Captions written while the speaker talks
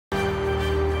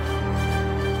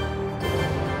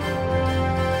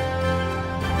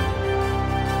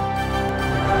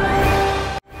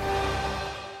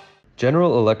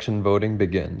General election voting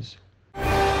begins.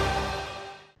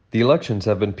 The elections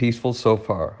have been peaceful so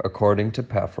far, according to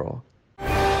PAFRO.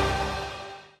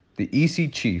 The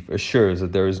EC chief assures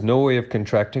that there is no way of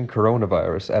contracting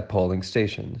coronavirus at polling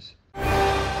stations.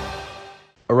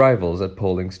 Arrivals at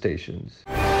polling stations.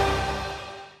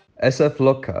 SF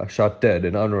Lokha shot dead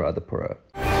in Anuradhapura.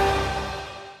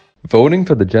 Voting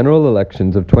for the general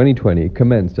elections of 2020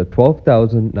 commenced at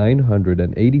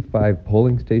 12,985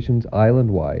 polling stations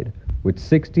island-wide, with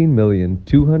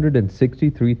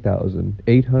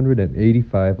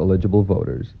 16,263,885 eligible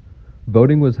voters.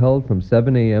 Voting was held from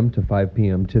 7 a.m. to 5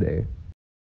 p.m. today.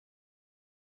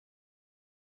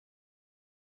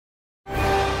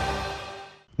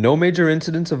 No major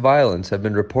incidents of violence have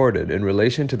been reported in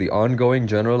relation to the ongoing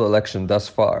general election thus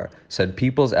far, said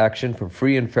People's Action for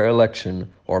Free and Fair Election,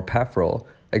 or PAFRO,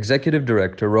 Executive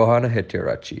Director Rohana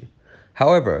Hettiarachchi.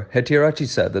 However, Hettiarachchi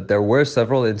said that there were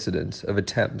several incidents of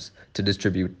attempts to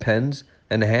distribute pens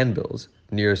and handbills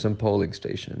near some polling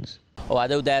stations.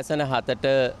 අද උදෑසන 7ට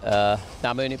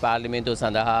 9වෙනි පාර්ලිමේන්තුව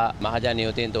සඳහා මහජන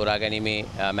නියෝජනයෙන් තෝරා ගැනීමේ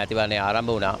මැතිවරණය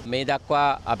ආරම්භ වුණා. මේ දක්වා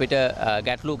අපිට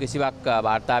ගැටලු කිසිවක්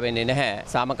වාර්තා වෙන්නේ නැහැ.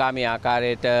 සාමකාමී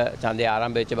ආකාරයට ඡන්දය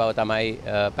ආරම්භ වෙච්ච බව තමයි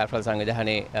පැෆ්‍රල්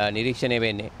සංවිධානයේ නිරීක්ෂණය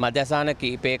වෙන්නේ. මධ්‍යස්ථාන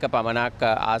කීපයක පමණක්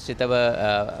ආශ්‍රිතව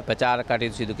ප්‍රචාර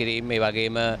කටයුතු සිදු කිරීම, මේ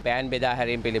වගේම පෑන් බෙදා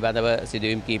හැරීම පිළිබඳව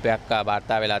සිදුවීම් කීපයක්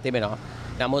වාර්තා වෙලා තිබෙනවා.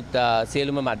 නමුත්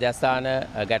සියලුම මධ්‍යස්ථාන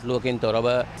ගැටලුවකින් තොරව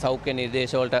සෞඛ්‍ය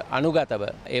නිර්දේශවලට අනුගතව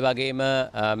ඒ වගේම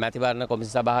මැතිවරණ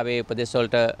කොමිසම සභාවේ උපදෙස්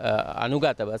වලට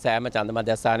අනුගතව සෑම ඡන්ද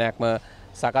මධ්‍යස්ථානයක්ම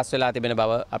සකස් වෙලා තිබෙන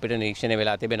බව අපිට නිරීක්ෂණය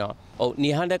වෙලා තිබෙනවා. ඔව්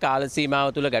නිහඬ කාල සීමාව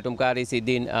තුළ ගැටුම්කාරී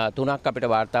සිද්ධීන් තුනක් අපිට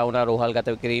වාර්තා වුණා රෝහල්ගත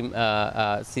කිරීම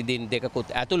සිද්ධීන් දෙකකුත්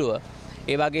ඇතුළුව.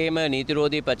 ඒ වගේම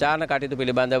නීතිරෝධී ප්‍රචාරණ කටයුතු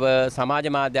පිළිබඳව සමාජ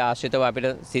මාධ්‍ය ආශ්‍රිතව අපිට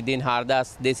සිද්ධීන්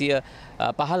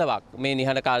 4215ක් මේ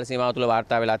නිහඬ කාල සීමාව තුළ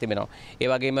වාර්තා වෙලා තිබෙනවා. ඒ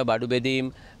වගේම බඩු බෙදීම්,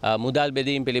 මුදල්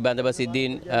බෙදීම් පිළිබඳව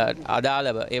සිද්ධීන්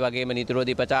අදාළව, ඒ වගේම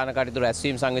නීතිරෝධී ප්‍රචාරණ කටයුතු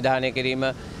රැස්වීම සංවිධානය කිරීම,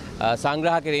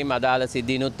 සංග්‍රහ කිරීම අදාළ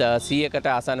සිද්ධීනුත් 100කට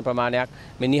ආසන්න ප්‍රමාණයක්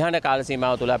මේ නිහඬ කාල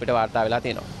සීමාව තුළ අපිට වාර්තා වෙලා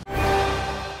තියෙනවා.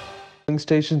 Polling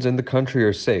stations in the country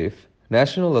are safe.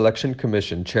 National Election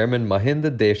Commission Chairman Mahinda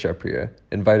Deshapriya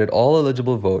invited all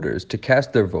eligible voters to cast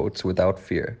their votes without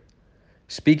fear.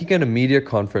 Speaking at a media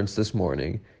conference this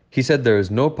morning, he said there is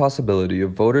no possibility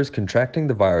of voters contracting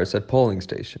the virus at polling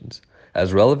stations, as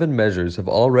relevant measures have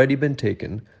already been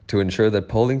taken to ensure that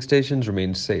polling stations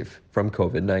remain safe from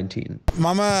COVID-19.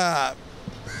 මම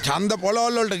ඡන්ද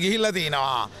පොළවල් වලට ගිහිල්ලා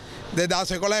තිනවා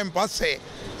 2011න් පස්සේ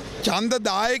ඡන්ද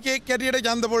දායකයෙක් හැටියට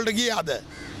ඡන්ද පොළට ගියාද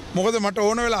මොකද මට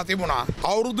ඕන වෙලා තිබුණා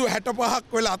අවුරුදු 65ක්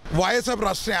වෙලත් වයස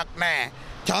ප්‍රශ්නයක් නැහැ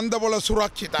ඡන්ද පොළ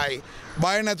සුරක්ෂිතයි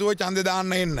බය නැතුව ඡන්ද දාන්න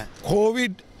එන්න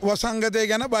කොවිඩ් වසංගතය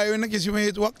ගැන බය වෙන්න කිසිම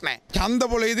හේතුවක් නැහැ ඡන්ද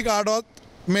පොළේදී කාටවත්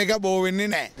මේක බෝ වෙන්නේ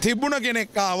නැහැ තිබුණ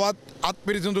කෙනෙක් ආවත් අත්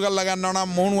පිරිසිදු කරලා ගන්නවා නම්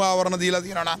මොහුණු ආවරණ දීලා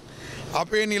තියෙනවා නම්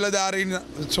අපේ නිලධාරීන්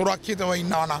සුරක්ෂිතව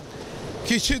ඉන්නවා නම්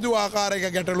කිසිදු ආකාරයක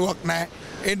ගැටලුවක් නැහැ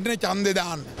එන්න ඡන්දේ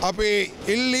දාන්න අපේ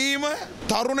ඉල්ලීම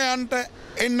තරුණයන්ට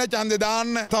එන්න ඡන්දේ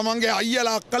දාන්න තමන්ගේ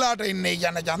අයියලා අක්කලාට එන්නේ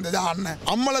කියන ඡන්දේ දාන්න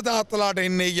අම්මලා තාත්තලාට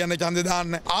එන්නේ කියන ඡන්දේ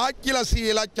දාන්න ආච්චිලා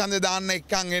සීයලා ඡන්දේ දාන්න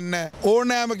එක්කන් එන්න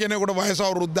ඕනෑම කෙනෙකුට වයස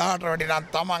අවුරුදු 18ට වැඩි නම්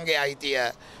තමන්ගේ අයිතිය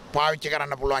පාවිච්චි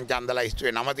කරන්න පුළුවන් ඡන්ද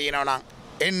ලයිස්තුවේ නම තියෙනවා නම්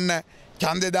එන්න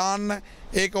ඡන්දේ දාන්න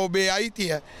ඒක ඔබේ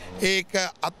අයිතිය ඒක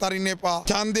අත්හරින්න එපා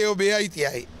ඡන්දේ ඔබේ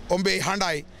අයිතියයි ඔබේ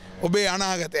හඬයි ඔබේ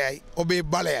අනාගතයයි ඔබේ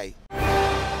බලයයි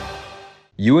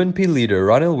UNP leader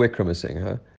Ranil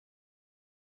Wickremesinghe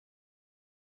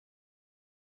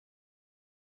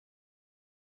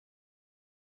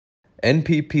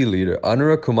NPP leader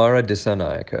Anura Kumara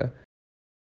Dissanayake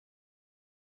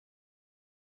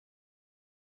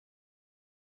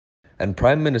and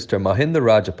Prime Minister Mahinda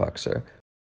Rajapaksa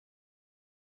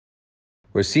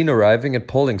were seen arriving at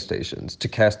polling stations to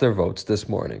cast their votes this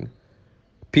morning.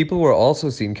 People were also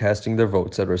seen casting their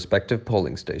votes at respective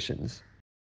polling stations.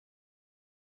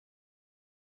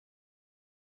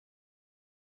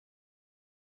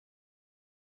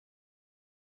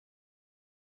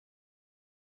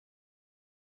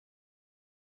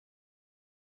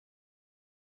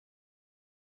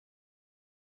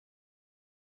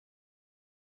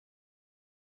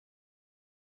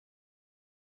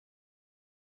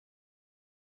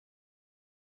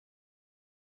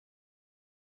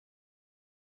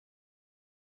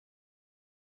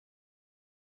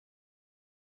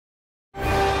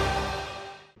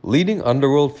 Leading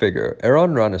underworld figure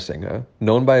Aaron Ranasinghe,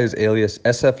 known by his alias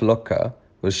SF Lokha,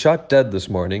 was shot dead this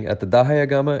morning at the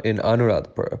Dahayagama in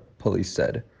Anuradhapura, police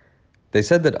said. They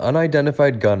said that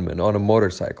unidentified gunmen on a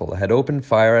motorcycle had opened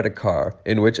fire at a car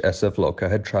in which SF Lokha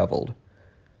had traveled.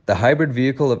 The hybrid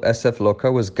vehicle of SF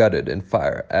Lokha was gutted in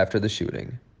fire after the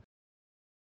shooting.